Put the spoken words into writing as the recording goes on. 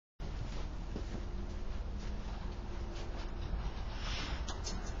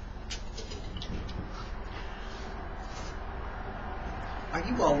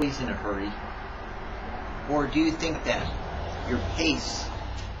you always in a hurry? Or do you think that your pace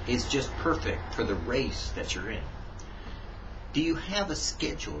is just perfect for the race that you're in? Do you have a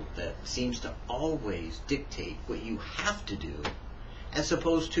schedule that seems to always dictate what you have to do as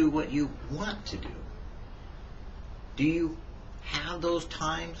opposed to what you want to do? Do you have those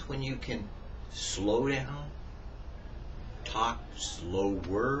times when you can slow down, talk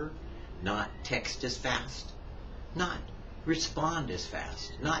slower, not text as fast, not respond as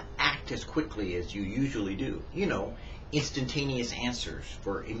fast, not act as quickly as you usually do? You know, instantaneous answers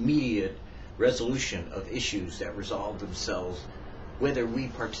for immediate resolution of issues that resolve themselves whether we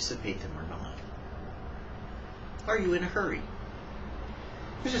participate them or not. Are you in a hurry?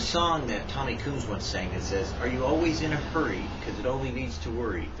 There's a song that Tommy Coombs once sang that says, "Are you always in a hurry? Because it only leads to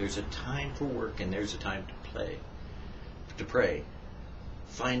worry. There's a time for work and there's a time to pray.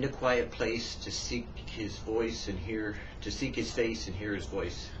 Find a quiet place to seek his voice and to seek his face and hear his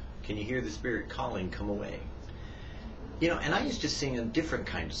voice. Can you hear the Spirit calling, come away?" You know, and I used to sing a different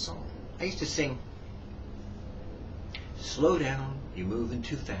kind of song. I used to sing, "Slow down, you're moving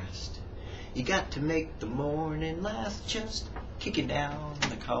too fast. You got to make the morning last, just kicking down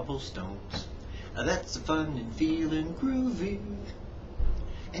the cobblestones. Now that's the fun and feeling groovy."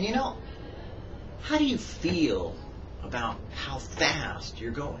 And you know, how do you feel about how fast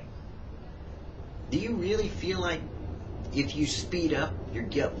you're going? Do you really feel like if you speed up, you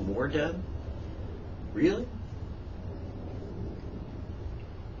get more done? Really?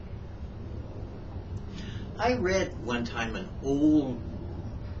 I read one time an old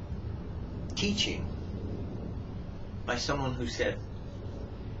teaching by someone who said,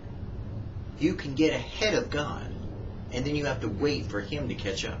 you can get ahead of God and then you have to wait for Him to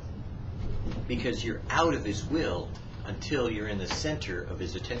catch up, because you're out of His will until you're in the center of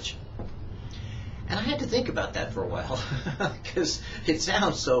His attention. And I had to think about that for a while because it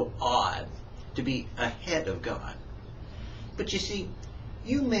sounds so odd to be ahead of God. But you see,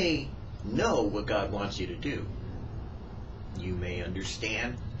 you may know what God wants you to do. You may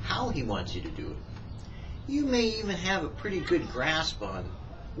understand how He wants you to do it. You may even have a pretty good grasp on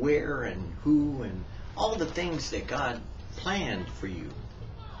where and who and all the things that God planned for you.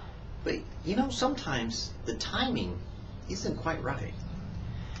 But you know, sometimes the timing isn't quite right.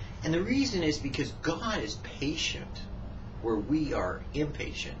 And the reason is because God is patient where we are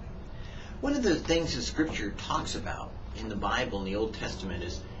impatient. One of the things the Scripture talks about in the Bible in the Old Testament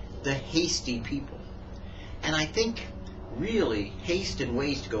is the hasty people. And I think really haste and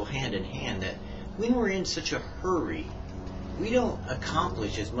waste go hand in hand, that when we're in such a hurry, we don't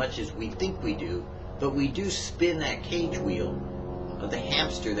accomplish as much as we think we do, but we do spin that cage wheel of the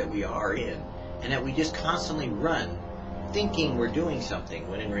hamster that we are in, and that we just constantly run thinking we're doing something,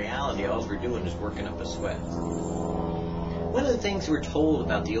 when in reality all we're doing is working up a sweat. One of the things we're told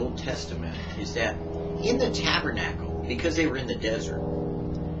about the Old Testament is that in the tabernacle, because they were in the desert,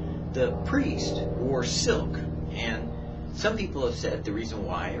 the priest wore silk, and some people have said the reason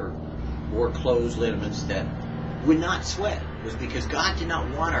why, or wore clothes, lineaments that would not sweat, was because God did not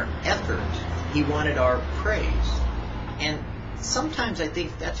want our effort. He wanted our praise. And sometimes I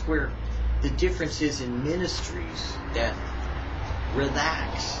think that's where the difference is in ministries that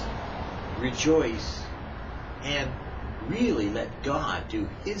relax, rejoice, and really let God do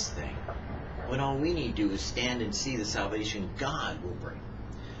His thing, when all we need to do is stand and see the salvation God will bring.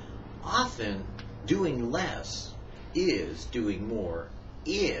 Often, doing less is doing more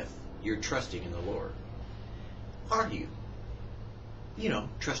if you're trusting in the Lord. Are you? You know,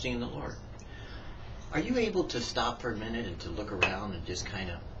 trusting in the Lord. Are you able to stop for a minute and to look around and just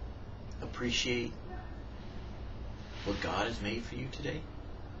kind of appreciate what God has made for you today?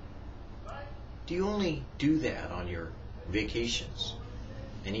 Do you only do that on your vacations?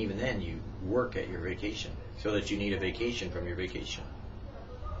 And even then you work at your vacation so that you need a vacation from your vacation.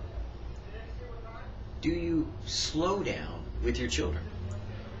 Do you slow down with your children?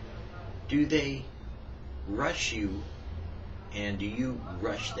 Do they rush you, and do you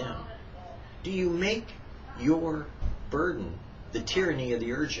rush them? Do you make your burden the tyranny of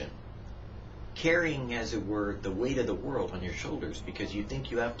the urgent, carrying, as it were, the weight of the world on your shoulders because you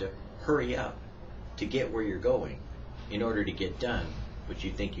think you have to hurry up to get where you're going in order to get done what you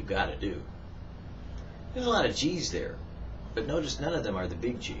think you got to do? There's a lot of G's there, but notice none of them are the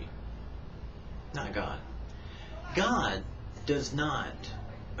big G. Not God. God does not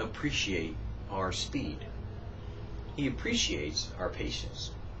appreciate our speed. He appreciates our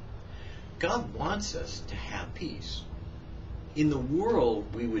patience. God wants us to have peace. In the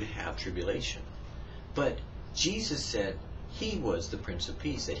world we would have tribulation, but Jesus said He was the Prince of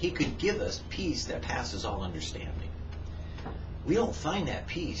Peace, that He could give us peace that passes all understanding. We don't find that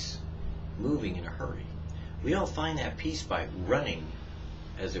peace moving in a hurry. We don't find that peace by running,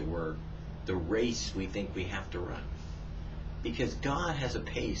 as it were, the race we think we have to run. Because God has a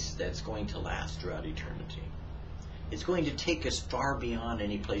pace that's going to last throughout eternity. It's going to take us far beyond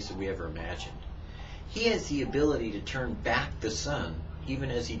any place that we ever imagined. He has the ability to turn back the sun,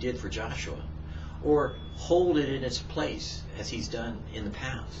 even as he did for Joshua, or hold it in its place, as he's done in the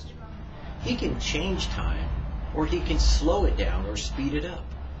past. He can change time, or he can slow it down or speed it up.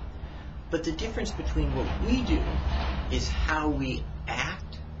 But the difference between what we do is how we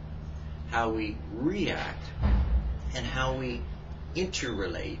act, how we react, and how we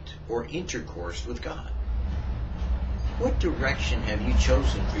interrelate or intercourse with God. What direction have you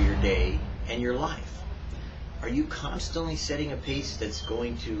chosen for your day and your life? Are you constantly setting a pace that's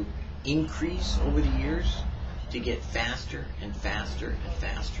going to increase over the years to get faster and faster and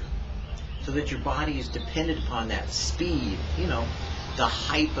faster, so that your body is dependent upon that speed, the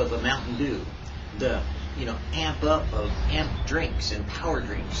hype of a Mountain Dew, the, amp up of amp drinks and power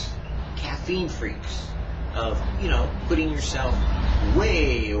drinks, caffeine freaks, of, putting yourself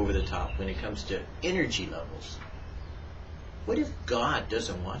way over the top when it comes to energy levels? What if God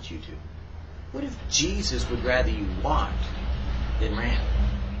doesn't want you to? What if Jesus would rather you walked than ran?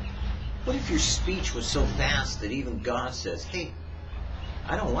 What if your speech was so fast that even God says, hey,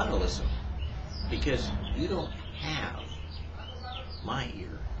 I don't want to listen, because you don't have my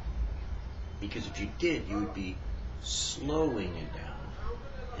ear? Because if you did, you would be slowing it down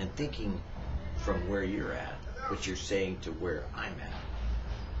and thinking from where you're at, what you're saying to where I'm at.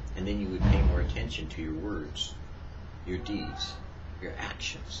 And then you would pay more attention to your words, your deeds, your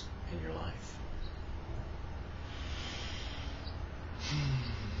actions, and your life.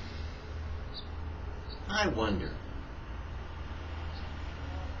 I wonder,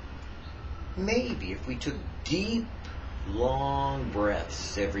 maybe if we took deep, long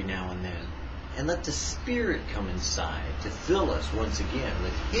breaths every now and then, and let the Spirit come inside to fill us once again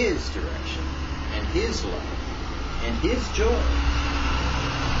with His direction and His love and His joy,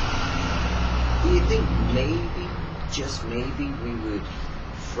 do you think maybe, just maybe, we would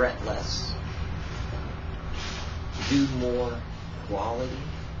fret less, do more quality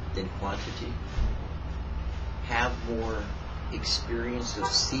than quantity, have more experience of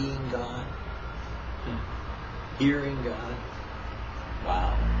seeing God, hearing God,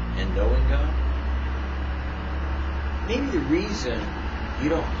 and knowing God? Maybe the reason you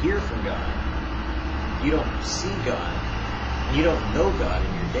don't hear from God, you don't see God, and you don't know God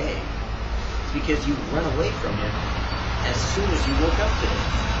in your day is because you run away from Him as soon as you woke up today.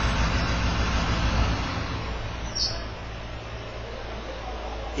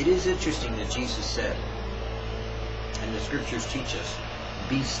 It is interesting that Jesus said, and the Scriptures teach us,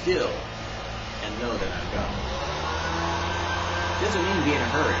 be still and know that I'm God. It doesn't mean be in a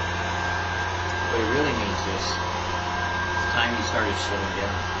hurry. What it really means is it's time you started slowing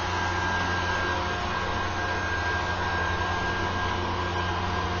down.